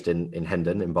 I'm based in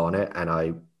Hendon, in Barnet,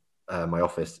 and my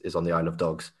office is on the Isle of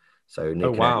Dogs. So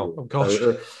near wow. Oh, gosh.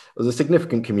 So it was a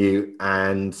significant commute.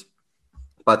 And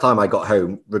by the time I got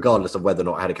home, regardless of whether or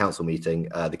not I had a council meeting,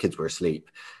 the kids were asleep.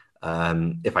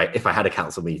 If I had a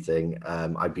council meeting,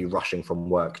 I'd be rushing from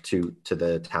work to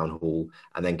the town hall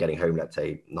and then getting home, let's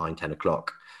say 9, 10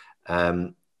 o'clock.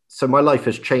 So my life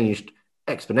has changed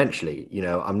exponentially.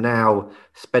 I'm now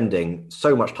spending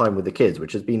so much time with the kids,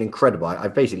 which has been incredible.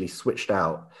 I've basically switched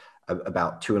out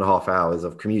about 2.5 hours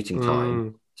of commuting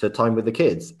time to time with the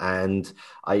kids. And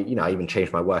I even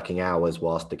changed my working hours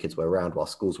whilst the kids were around, while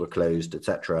schools were closed,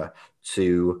 etc.,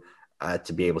 to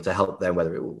be able to help them,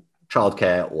 whether it was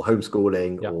childcare or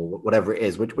homeschooling or whatever it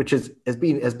is, which has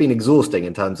been exhausting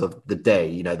in terms of the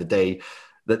day, the day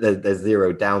that there's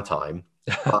zero downtime.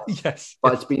 But, yes,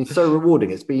 but it's been so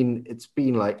rewarding. It's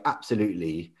been like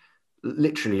absolutely,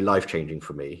 literally life-changing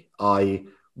for me. I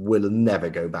will never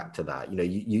go back to that.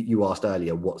 You asked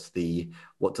earlier, what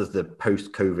does the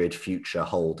post-COVID future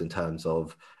hold in terms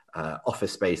of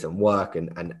office space and work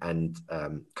and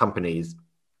companies?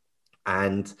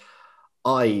 And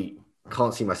I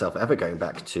can't see myself ever going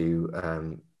back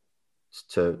to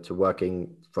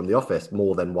working from the office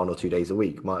more than 1 or 2 days a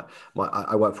week.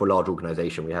 I work for a large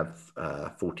organization. We have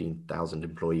 14,000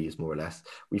 employees, more or less.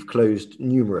 We've closed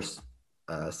numerous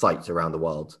sites around the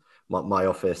world. My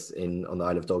office on the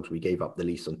Isle of Dogs, we gave up the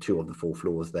lease on 2 of the 4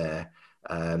 floors there.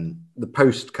 The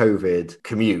post-COVID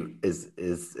commute is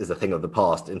a thing of the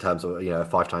past in terms of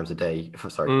 5 times a day,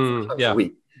 5 times a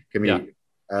week commute.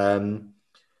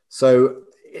 So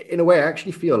in a way, I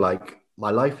actually feel like my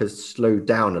life has slowed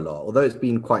down a lot, although it's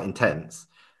been quite intense.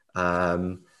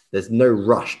 There's no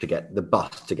rush to get the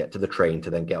bus, to get to the train, to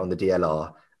then get on the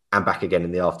DLR and back again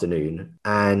in the afternoon.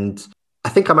 And I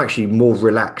think I'm actually more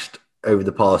relaxed over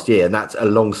the past year, and that's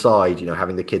alongside,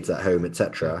 having the kids at home,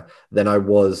 etc., than I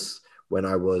was when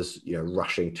I was,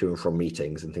 rushing to and from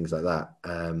meetings and things like that.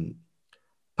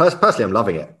 Personally, I'm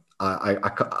loving it.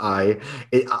 I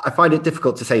find it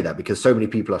difficult to say that because so many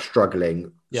people are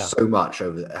struggling so much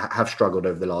have struggled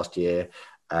over the last year.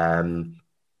 And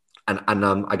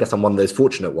I guess I'm one of those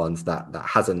fortunate ones that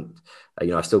hasn't,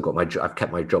 I've still got I've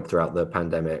kept my job throughout the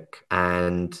pandemic.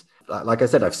 And like I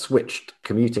said, I've switched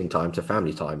commuting time to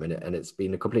family time, and it's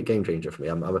been a complete game changer for me.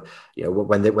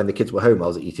 When the kids were home, I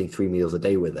was eating 3 meals a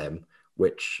day with them,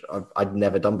 which I'd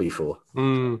never done before.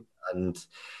 And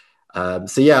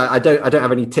so I don't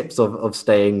have any tips of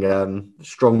staying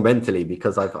strong mentally,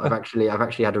 because I've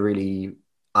actually had a really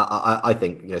I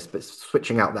think,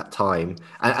 switching out that time,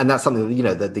 and that's something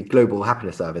that, the global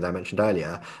happiness survey that I mentioned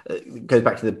earlier, goes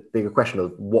back to the bigger question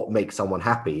of what makes someone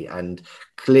happy. And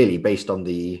clearly, based on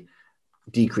the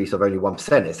decrease of only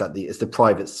 1%, it's the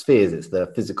private spheres, it's the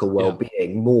physical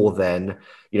well-being, more than,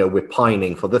 we're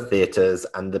pining for the theatres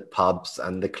and the pubs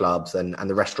and the clubs and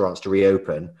the restaurants to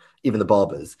reopen, even the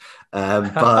barbers.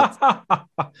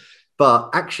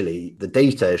 But actually, the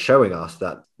data is showing us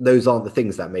that those aren't the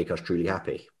things that make us truly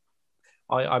happy.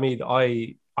 I mean,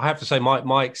 I have to say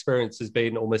my experience has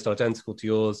been almost identical to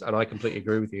yours, and I completely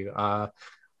agree with you. I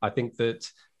think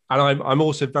that, and I'm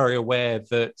also very aware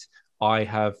that I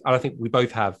have, and I think we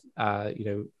both have,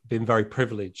 been very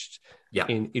privileged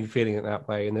in feeling it that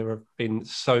way. And there have been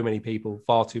so many people,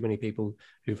 far too many people,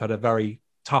 who've had a very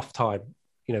tough time.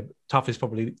 Tough is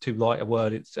probably too light a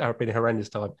word. It's been a horrendous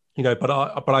time.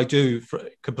 But I do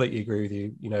completely agree with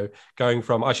you. Going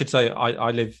from, I should say,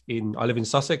 I live in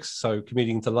Sussex, so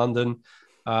commuting to London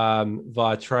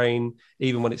via train,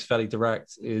 even when it's fairly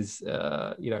direct, is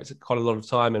it's quite a lot of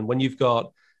time. And when you've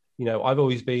got, I've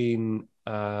always been,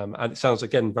 and it sounds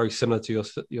again very similar to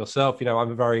yourself.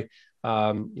 I'm a very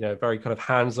very kind of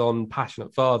hands-on,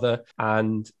 passionate father,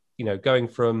 and going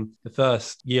from the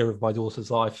first year of my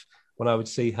daughter's life, when I would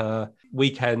see her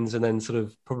weekends, and then sort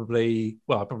of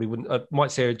I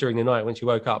might see her during the night when she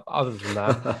woke up, other than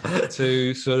that,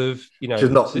 to sort of, She's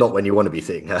not when you want to be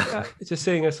seeing her. Yeah, just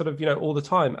seeing her sort of, all the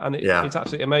time. And it's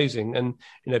absolutely amazing. And,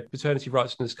 paternity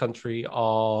rights in this country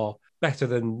are better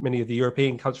than many of the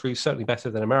European countries, certainly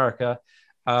better than America.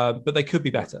 But they could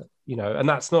be better, and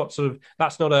that's not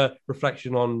a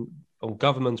reflection on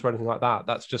government or anything like that.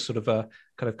 That's just sort of a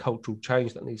kind of cultural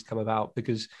change that needs to come about,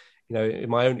 because in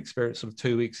my own experience, sort of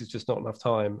 2 weeks is just not enough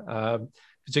time,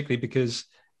 particularly because,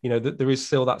 that there is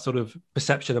still that sort of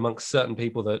perception amongst certain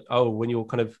people that, when you're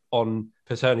kind of on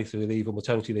paternity leave or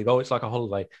maternity leave, it's like a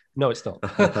holiday. No, it's not.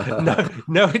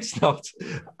 no, it's not.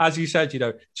 As you said,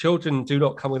 children do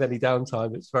not come with any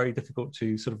downtime. It's very difficult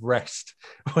to sort of rest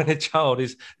when a child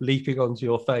is leaping onto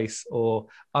your face or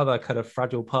other kind of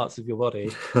fragile parts of your body.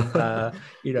 But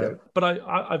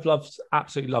I've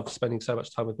absolutely loved spending so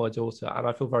much time with my daughter, and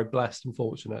I feel very blessed and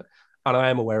fortunate. And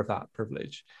I am aware of that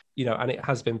privilege, and it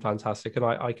has been fantastic. And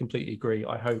I completely agree.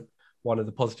 I hope one of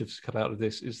the positives to come out of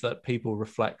this is that people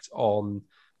reflect on,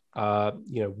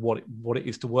 what it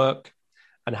is to work,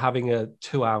 and having a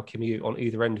 2-hour commute on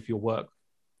either end of your work.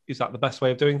 Is that the best way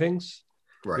of doing things?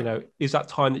 Right. Is that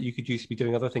time that you could use to be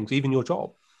doing other things, even your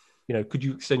job? Could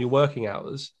you extend your working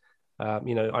hours? I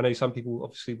know some people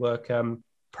obviously work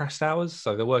pressed hours,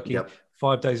 so they're working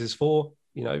 5 days as 4.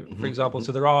 For example.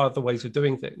 So there are other ways of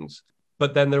doing things.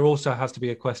 But then there also has to be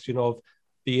a question of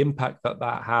the impact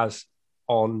that has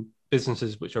on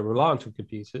businesses which are reliant on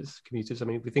commuters. I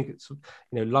mean, we think it's,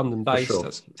 London-based. Sure.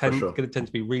 That's going to tend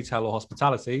to be retail or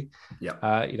hospitality.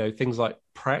 Yeah. Things like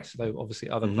Pret, though obviously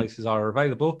other places are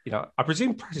available. I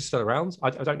presume Pret is still around. I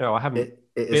don't know. I haven't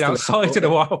been outside in a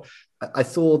while. I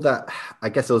saw that, I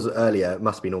guess it was earlier, it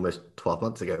must have been almost 12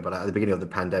 months ago, but at the beginning of the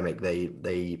pandemic,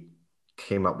 they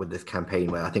came up with this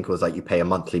campaign where I think it was like you pay a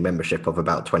monthly membership of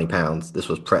about £20. This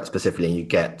was Pret specifically, and you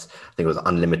get, I think it was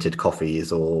unlimited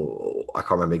coffees, or I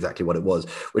can't remember exactly what it was,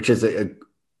 which is a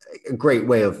great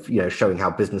way of showing how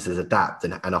businesses adapt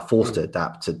and are forced to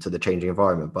adapt to the changing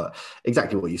environment. But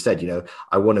exactly what you said,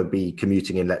 I want to be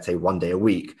commuting in, let's say, 1 day a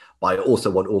week, but I also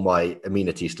want all my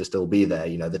amenities to still be there,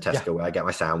 the Tesco where I get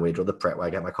my sandwich, or the Pret where I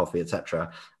get my coffee,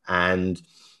 etc. And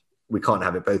we can't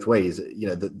have it both ways.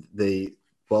 The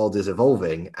world is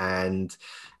evolving. And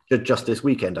just this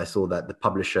weekend, I saw that the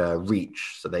publisher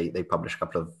Reach, so they publish a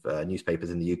couple of newspapers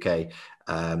in the UK,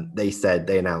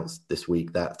 they announced this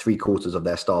week that 3/4 of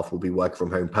their staff will be working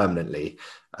from home permanently.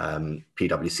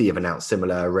 PwC have announced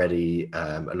similar already.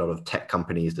 A lot of tech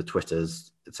companies, the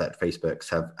Twitters, etc., Facebooks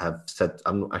have said.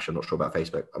 I'm actually not sure about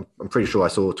Facebook. I'm pretty sure I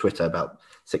saw Twitter about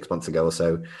 6 months ago or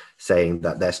so saying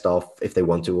that their staff, if they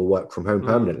want to, will work from home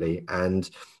permanently. And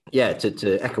yeah,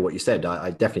 to echo what you said, I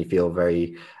definitely feel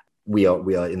we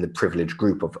are in the privileged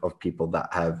group of people that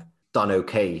have done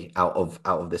okay out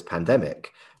of this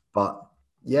pandemic. But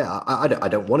yeah, I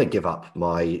don't want to give up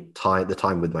the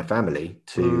time with my family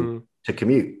to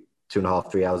commute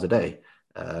 2.5, 3 hours a day.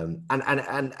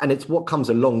 And it's what comes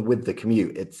along with the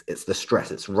commute. It's the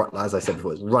stress. It's, as I said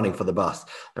before, it's running for the bus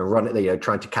and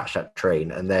trying to catch that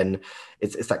train, and then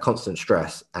it's that constant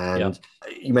stress. And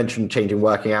you mentioned changing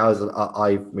working hours.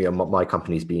 My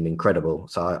company's been incredible.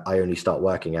 So I only start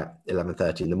working at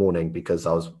 11:30 in the morning, because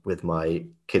I was with my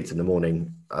kids in the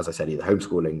morning, as I said, either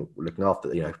homeschooling, looking after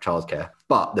childcare.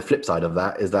 But the flip side of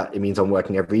that is that it means I'm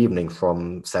working every evening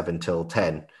from 7 till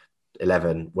 10.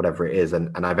 11, whatever it is.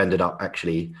 And I've ended up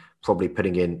actually probably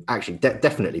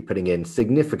definitely putting in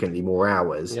significantly more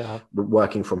hours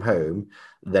working from home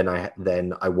than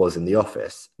I was in the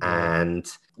office. And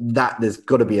that there's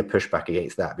got to be a pushback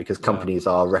against that, because companies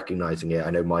are recognizing it. I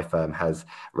know my firm has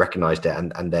recognized it,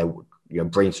 and they're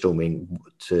brainstorming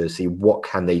to see what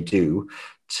can they do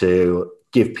to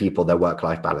give people their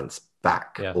work-life balance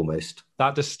back. Almost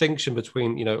that distinction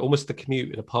between almost the commute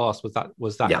in the past was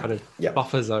that kind of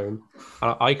buffer zone.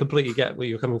 I completely get where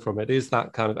you're coming from. It is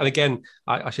that kind of, and again,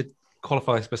 I should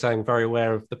qualify this by saying I'm very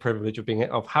aware of the privilege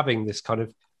of having this kind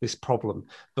of this problem,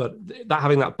 but that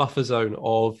having that buffer zone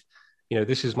of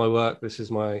this is my work, this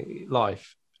is my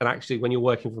life. And actually, when you're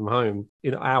working from home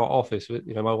in our office,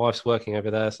 my wife's working over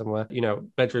there somewhere,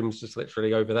 bedroom's just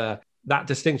literally over there. That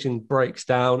distinction breaks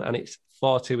down, and it's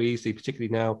far too easy,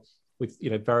 particularly now with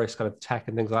various kind of tech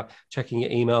and things like that, checking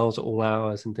your emails at all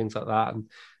hours and things like that.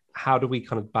 And how do we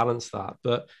kind of balance that?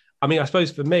 But I mean, I suppose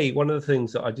for me, one of the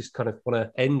things that I just kind of want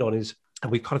to end on is,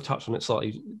 and we kind of touched on it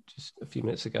slightly just a few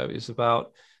minutes ago, is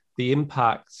about the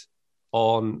impact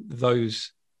on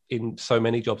those in so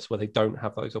many jobs where they don't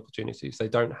have those opportunities. They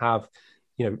don't have,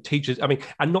 teachers. I mean,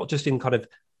 and not just in kind of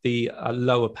the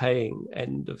lower paying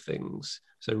end of things.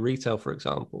 So retail, for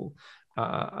example,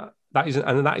 that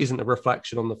isn't a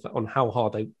reflection on how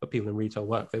hard people in retail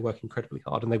work. They work incredibly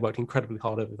hard, and they worked incredibly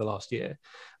hard over the last year.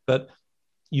 But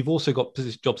you've also got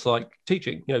jobs like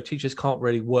teaching. Teachers can't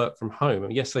really work from home.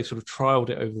 And yes, they sort of trialed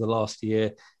it over the last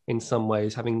year in some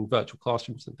ways, having virtual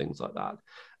classrooms and things like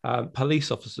that.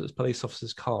 Police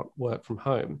officers can't work from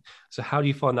home. So how do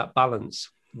you find that balance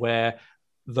where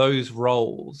those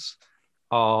roles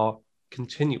are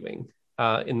continuing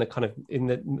with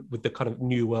the kind of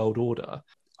new world order?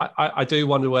 I do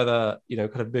wonder whether,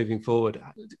 kind of moving forward,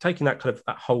 taking that kind of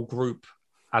that whole group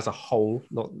as a whole,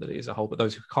 not that it is a whole, but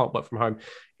those who can't work from home,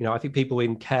 I think people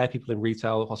in care, people in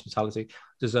retail, hospitality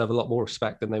deserve a lot more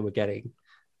respect than they were getting.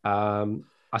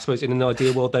 I suppose in an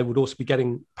ideal world, they would also be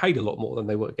getting paid a lot more than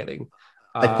they were getting.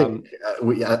 I think,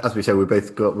 as we say, we're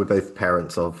both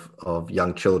parents of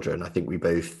young children. I think we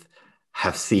both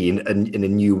have seen in a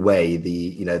new way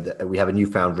we have a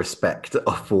newfound respect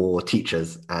for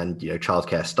teachers and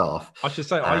childcare staff. I should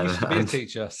say I used to be a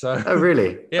teacher. So oh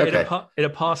really? Yeah. Okay. In a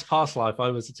past life, I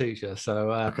was a teacher. So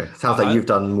okay, sounds like you've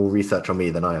done more research on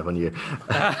me than I have on you.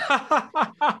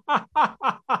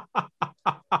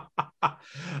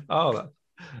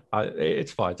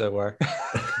 It's fine, don't worry.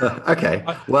 Okay,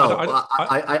 well,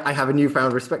 I have a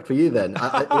newfound respect for you then.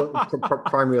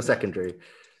 Primary or secondary?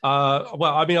 Well,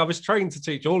 I mean, I was trained to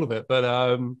teach all of it, but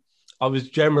I was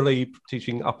generally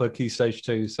teaching upper key stage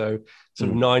 2, so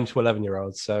sort of 9 to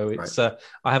 11-year-olds. So it's I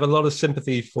have a lot of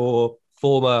sympathy for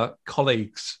former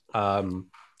colleagues over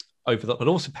that, but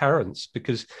also parents,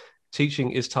 because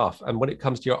teaching is tough, and when it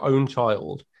comes to your own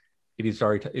child, it is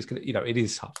it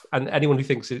is tough. And anyone who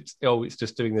thinks it's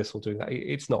just doing this or doing that,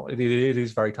 it's not. It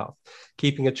is very tough.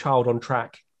 Keeping a child on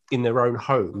track in their own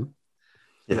home,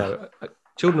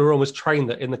 children are almost trained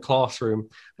that in the classroom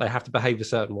they have to behave a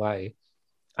certain way,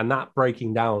 and that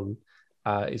breaking down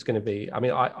is going to be. I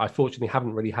mean, I fortunately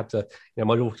haven't really had to.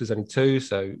 My daughter's only 2,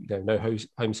 so no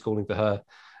homeschooling for her.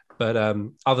 But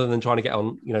other than trying to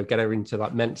get her into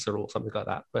like Mensa or something like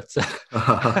that, but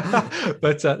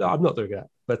I'm not doing that.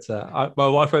 But my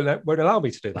wife won't allow me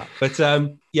to do that. But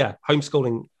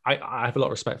homeschooling. I have a lot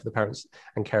of respect for the parents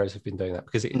and carers who've been doing that,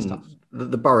 because it is tough.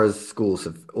 The borough's schools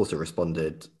have also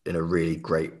responded in a really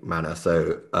great manner.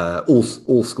 So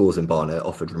all schools in Barnet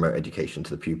offered remote education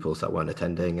to the pupils that weren't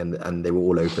attending, and they were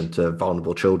all open to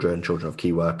vulnerable children of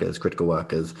key workers, critical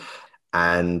workers,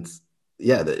 and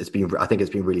I think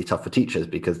it's been really tough for teachers,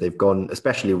 because they've gone,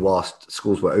 especially whilst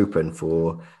schools were open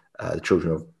for the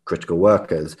children of critical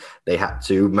workers, they had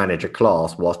to manage a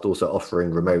class whilst also offering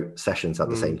remote sessions at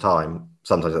the same time,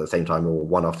 sometimes at the same time or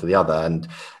one after the other. And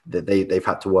they've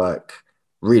had to work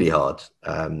really hard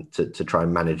to try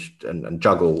and manage and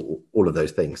juggle all of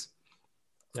those things.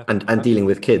 Yeah. And dealing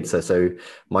with kids. So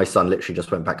my son literally just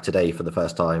went back today for the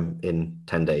first time in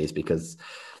 10 days, because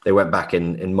they went back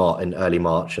in early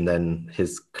March, and then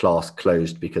his class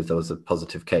closed because there was a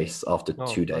positive case after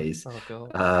 2 days.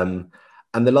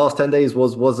 And the last 10 days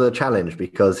was a challenge,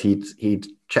 because he'd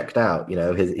checked out,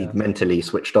 he'd mentally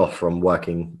switched off from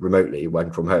working remotely,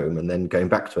 working from home, and then going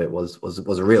back to it was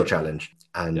a real challenge.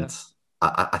 And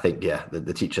I think,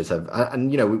 the teachers have,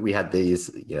 and we had these,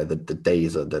 the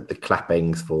days of the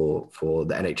clappings for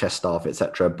the NHS staff,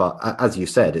 etc. But as you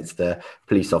said, it's the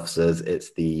police officers,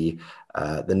 it's the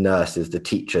nurses, the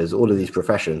teachers, all of these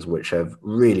professions which have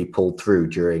really pulled through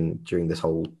during this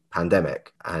whole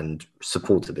pandemic and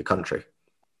supported the country.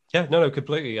 Yeah, no,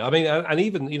 completely. I mean, and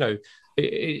even,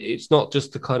 it's not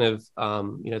just the kind of,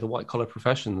 the white collar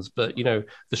professions, but, the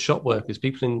shop workers,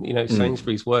 people in,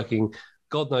 Sainsbury's working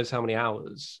God knows how many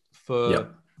hours Yeah, for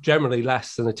generally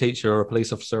less than a teacher or a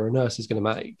police officer or a nurse is going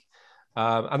to make.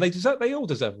 And they all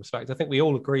deserve respect. I think we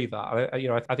all agree that.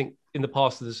 I think in the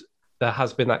past there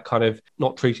has been that kind of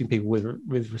not treating people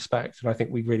with respect, and I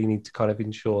think we really need to kind of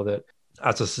ensure that,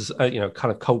 as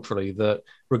kind of culturally, that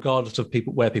regardless of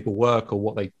where people work or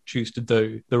what they choose to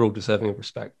do, they're all deserving of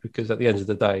respect. Because at the end of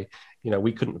the day,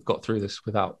 we couldn't have got through this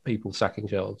without people sacking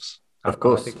shelves. of And I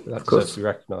course, think that of deserves course. to be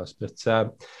recognised.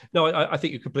 But no, I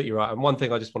think you're completely right. And one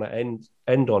thing I just want to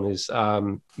end on is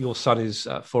your son is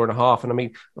 4.5, and I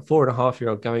mean, a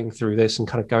 4.5-year-old going through this and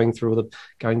kind of going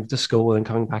to school and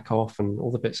coming back off and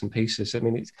all the bits and pieces. I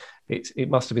mean, it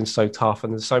must have been so tough,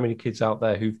 and there's so many kids out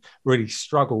there who've really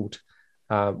struggled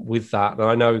with that. And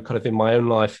I know kind of in my own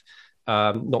life,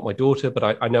 not my daughter,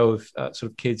 but I know of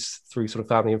sort of kids through sort of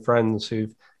family and friends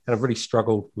who've kind of really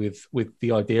struggled with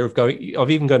the idea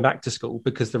of even going back to school,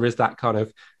 because there is that kind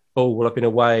of, oh, well, I've been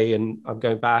away and I'm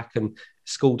going back, and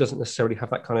school doesn't necessarily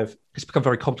have that kind of, it's become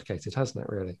very complicated, hasn't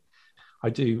it, really? I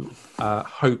do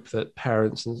hope that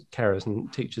parents and carers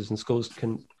and teachers and schools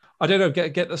can, I don't know,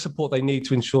 get the support they need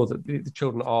to ensure that the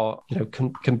children are,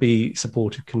 can be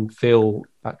supported, can feel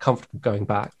comfortable going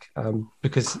back,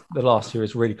 because the last year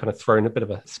has really kind of thrown a bit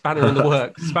of a spanner in the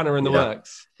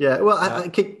works. Yeah, well, I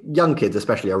think young kids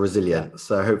especially are resilient,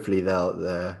 so hopefully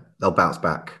they'll bounce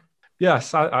back.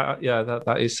 Yes,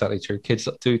 that is certainly true. Kids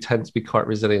do tend to be quite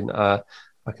resilient.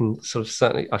 I can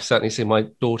I've certainly seen my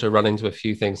daughter run into a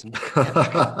few things and get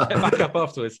back up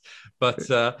afterwards. But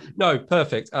no,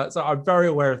 perfect. So I'm very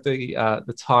aware of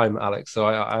the time, Alex. So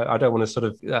I don't want to sort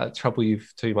of trouble you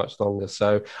for too much longer.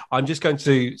 So I'm just going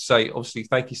to say, obviously,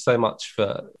 thank you so much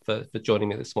for joining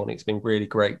me this morning. It's been really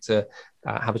great to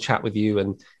have a chat with you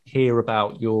and hear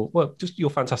about your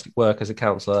fantastic work as a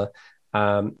councillor.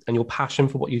 And your passion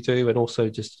for what you do, and also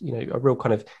just, a real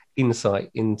kind of insight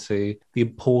into the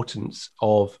importance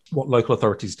of what local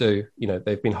authorities do.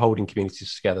 They've been holding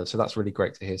communities together. So that's really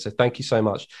great to hear. So thank you so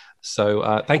much.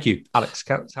 So thank you, Alex.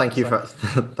 Thank you.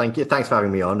 Thanks for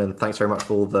having me on. And thanks very much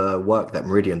for all the work that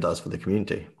Meridian does for the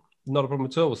community. Not a problem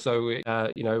at all. So, we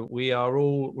are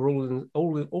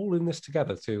all in this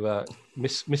together, to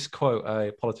misquote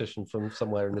a politician from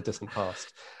somewhere in the distant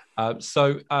past.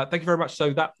 So thank you very much.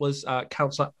 So that was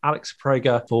Councillor Alex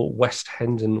Prager for West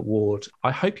Hendon Ward.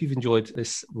 I hope you've enjoyed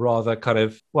this rather kind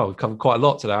of, well, we've covered quite a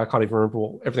lot today. I can't even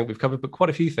remember everything we've covered, but quite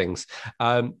a few things.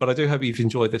 But I do hope you've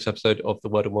enjoyed this episode of The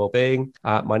Word On Wellbeing.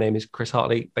 My name is Chris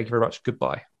Hartley. Thank you very much.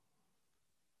 Goodbye.